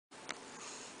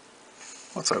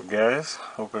What's up, guys?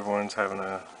 Hope everyone's having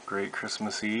a great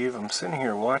Christmas Eve. I'm sitting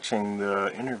here watching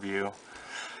the interview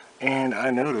and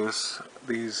I notice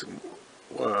these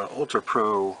Ultra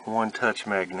Pro One Touch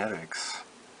magnetics.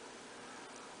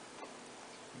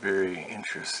 Very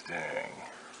interesting.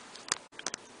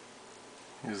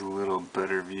 Here's a little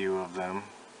better view of them.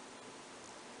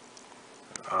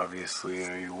 Obviously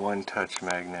a One Touch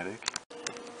magnetic.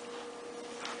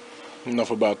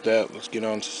 Enough about that. Let's get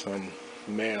on to some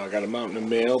mail. I got a mountain of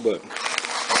mail, but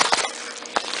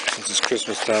since it's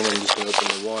Christmas time, I'm just going to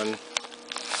open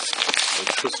a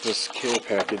Christmas care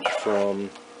package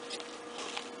from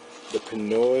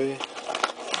ThePinoyMamba.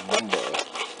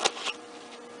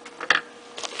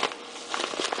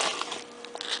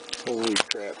 Holy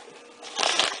crap.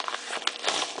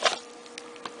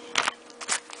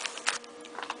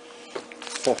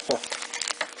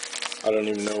 I don't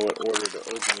even know what order to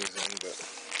open these in, but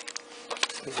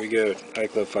here we go.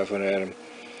 iClub 500 Adam.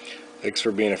 Thanks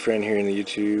for being a friend here in the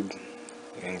YouTube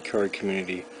and card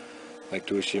community. I'd like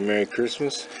to wish you a Merry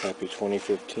Christmas. Happy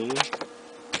 2015.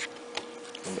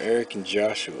 From Eric and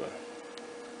Joshua.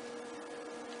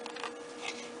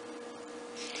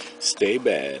 Stay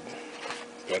bad.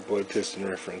 Bad boy piston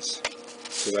reference.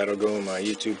 So that'll go in my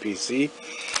YouTube PC.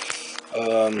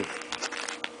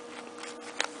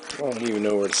 I don't even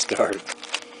know where to start.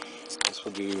 Guess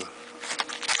we'll do.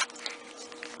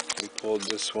 We pulled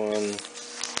this one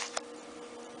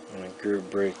on a groove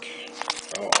break.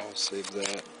 I'll save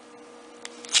that.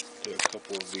 Do a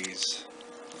couple of these.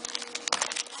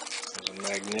 There's a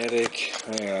magnetic.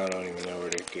 I don't even know where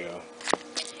to go.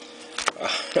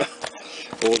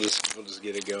 We'll just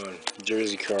get it going.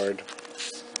 Jersey card.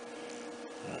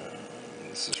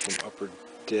 This is from Upper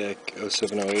Deck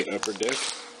 0708 Upper Deck.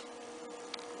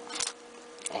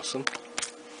 Awesome.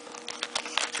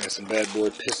 Got some bad boy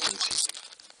pistons.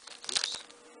 Oops.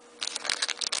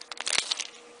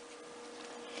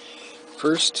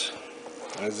 First,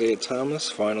 Isaiah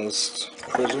Thomas, finalist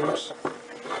Prisms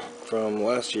from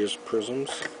last year's Prisms.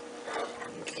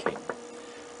 Okay.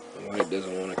 The light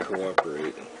doesn't want to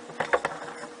cooperate.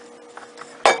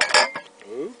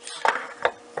 Oops.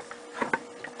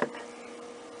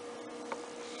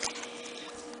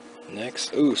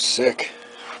 Next, ooh, sick.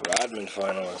 Rodman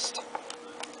finalist.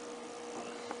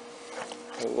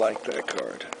 I like that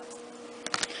card.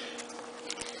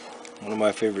 One of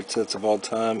my favorite sets of all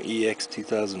time, EX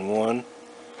 2001.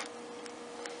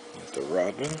 With the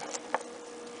Rodman.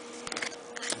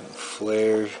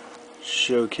 Flair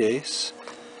Showcase.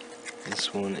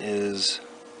 This one is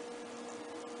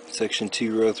Section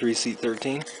 2, Row 3, Seat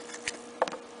 13.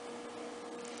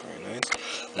 Very nice.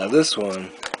 Now this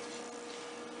one,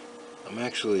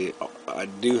 I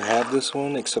do have this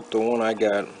one, except the one I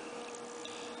got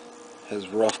has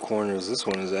rough corners. This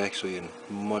one is actually in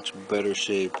much better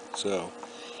shape, so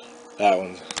that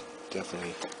one's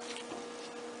definitely.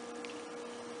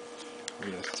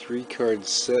 We have a 3-card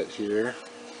set here.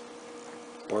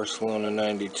 Barcelona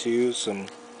 92, some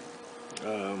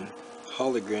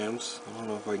holograms. I don't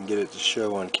know if I can get it to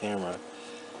show on camera.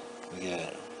 We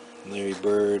got Larry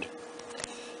Bird.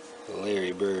 I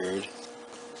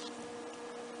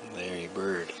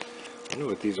wonder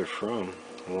what these are from.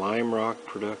 Lime Rock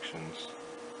Productions.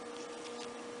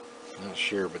 Not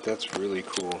sure, but that's really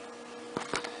cool.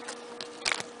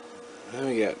 Then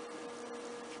we got.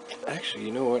 Actually,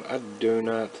 you know what? I do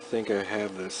not think I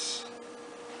have this.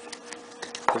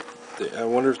 I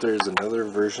wonder if there's another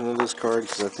version of this card,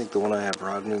 because I think the one I have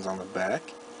Rodman's on the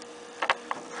back.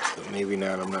 But maybe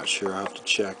not. I'm not sure. I'll have to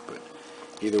check. But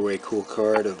either way, cool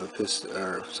card of the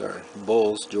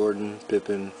Bulls, Jordan,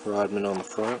 Pippen, Rodman on the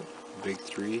front, big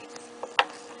 3.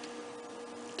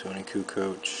 Tony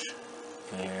Kukoc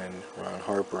and Ron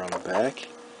Harper on the back.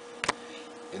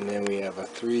 And then we have a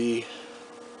three-way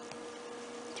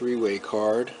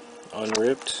card,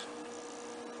 unripped,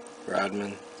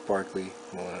 Rodman, Barkley,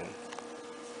 Malone.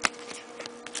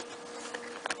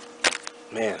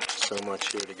 Man, so much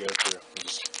here to go through. We'll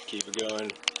just keep it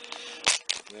going.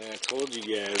 I told you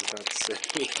guys not to say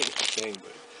anything,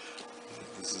 but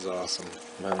this is awesome.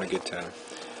 I'm having a good time.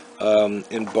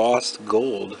 Embossed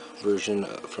gold version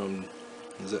from,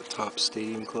 is that Top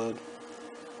Stadium Club?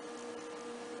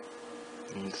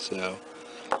 I think so.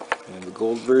 And the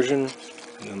gold version,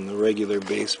 and the regular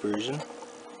base version.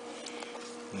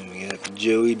 And then we got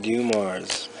Joey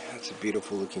Dumars. Man, that's a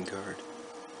beautiful looking card.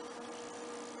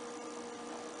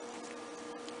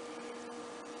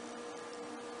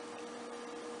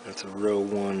 That's a row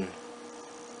 1.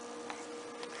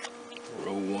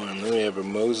 Then we have a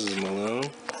Moses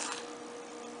Malone.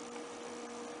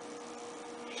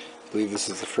 I believe this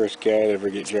is the first guy to ever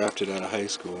get drafted out of high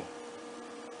school.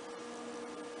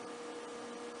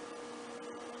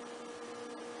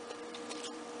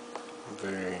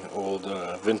 Very old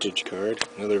vintage card.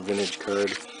 Another vintage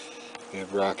card. We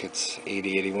have Rockets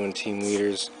 80-81 team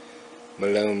leaders.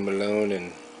 Malone,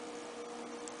 and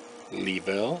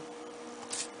Leavell.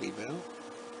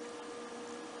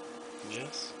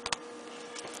 Yes.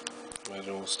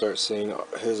 Imagine we'll start seeing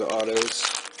his autos.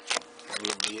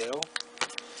 Leavell.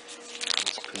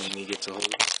 It's pretty neat to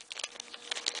hold.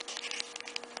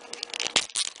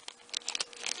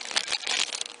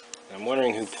 I'm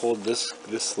wondering who pulled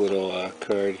this little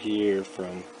card here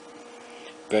from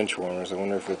Bench Warmers. I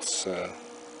wonder if it's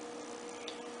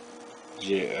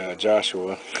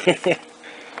Joshua.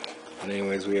 And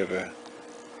anyways, we have a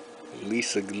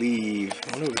Lisa Gleave.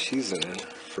 I wonder where she's in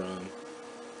from.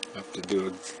 I have to do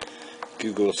a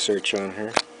Google search on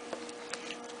her.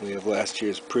 We have last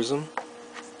year's Prism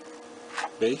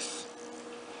base.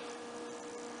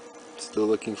 Still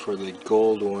looking for the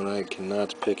gold one. I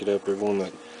cannot pick it up. Everyone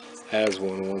that has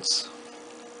one wants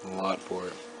a lot for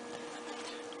it.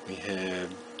 We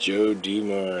have Joe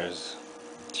Dumars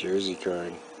jersey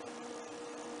card.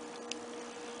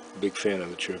 Big fan of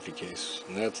the trophy case,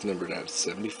 and that's numbered out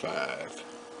 75.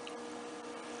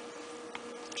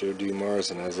 Joe Dumars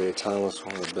and Isaiah Thomas,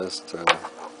 one of the best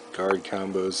guard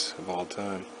combos of all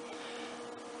time.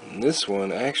 And this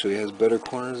one actually has better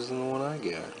corners than the one I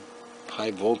got.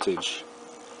 High voltage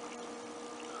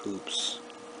hoops.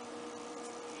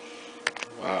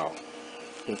 Wow.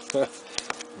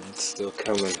 It's still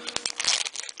coming.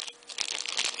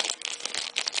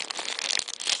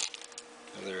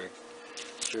 Another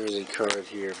jersey card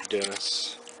here of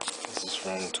Dennis. This is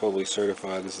from Totally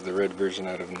Certified. This is the red version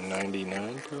out of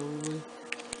 '99, probably.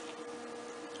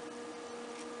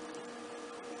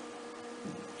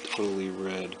 Totally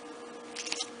red.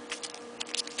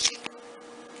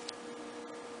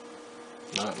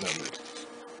 Not numbered.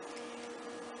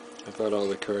 I thought all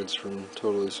the cards from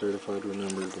Totally Certified were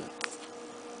numbered.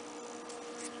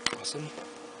 Awesome.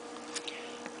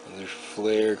 Another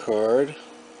Flair card.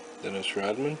 Dennis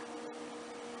Rodman.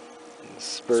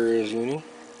 Spurs uni.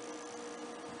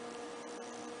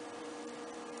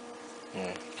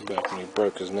 Yeah, back when he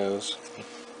broke his nose.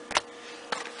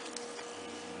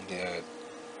 Got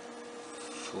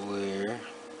Flair.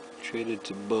 Traded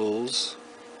to Bulls.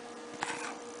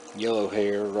 Yellow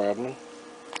hair Rodman.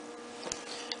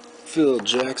 Phil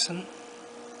Jackson.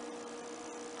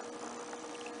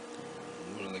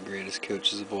 One of the greatest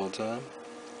coaches of all time.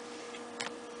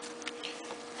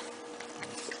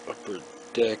 Upper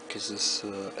deck is this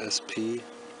SP.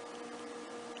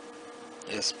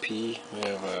 We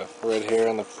have red hair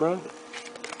on the front,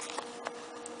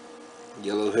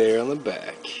 yellow hair on the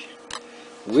back.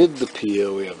 With the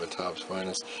PO, we have a Topps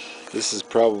Finest. This is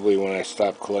probably when I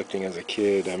stopped collecting as a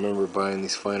kid. I remember buying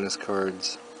these Finest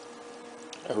cards.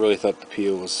 I really thought the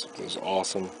PO was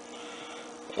awesome.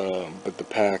 But the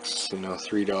packs, you know,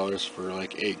 $3 for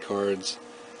like 8 cards.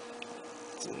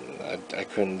 I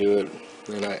couldn't do it,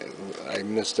 and I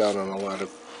missed out on a lot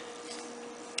of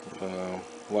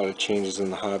changes in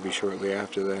the hobby shortly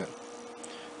after that.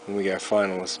 And we got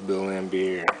finalist Bill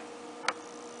Lambier.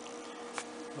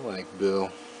 I like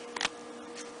Bill.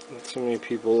 Not so many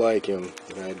people like him,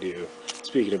 but I do.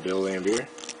 Speaking of Bill Lambier,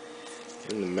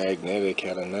 and the magnetic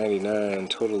had a '99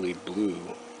 totally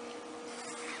blue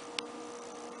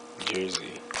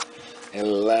jersey.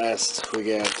 And last we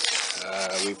got.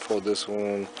 We pulled this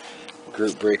one,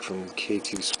 group break from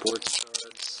K2 Sports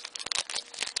Cards.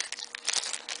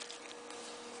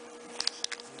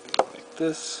 Like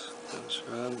this.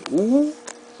 Ooh!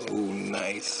 Oh,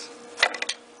 nice.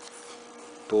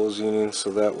 Bulls Union, so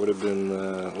that would have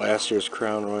been last year's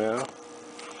Crown Royale.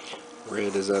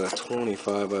 Red is at a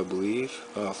 25, I believe.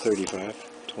 Oh, 35.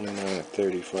 29 at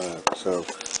 35. So,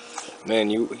 man,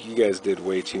 you guys did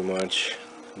way too much,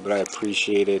 but I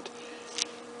appreciate it.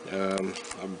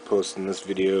 I'll be posting this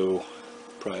video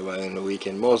probably by the end of the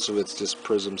weekend. Most of it's just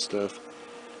Prism stuff,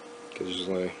 because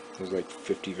there's like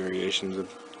 50 variations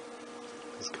of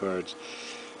these cards.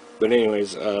 But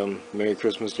anyways, Merry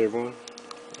Christmas to everyone,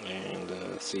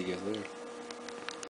 and see you guys later.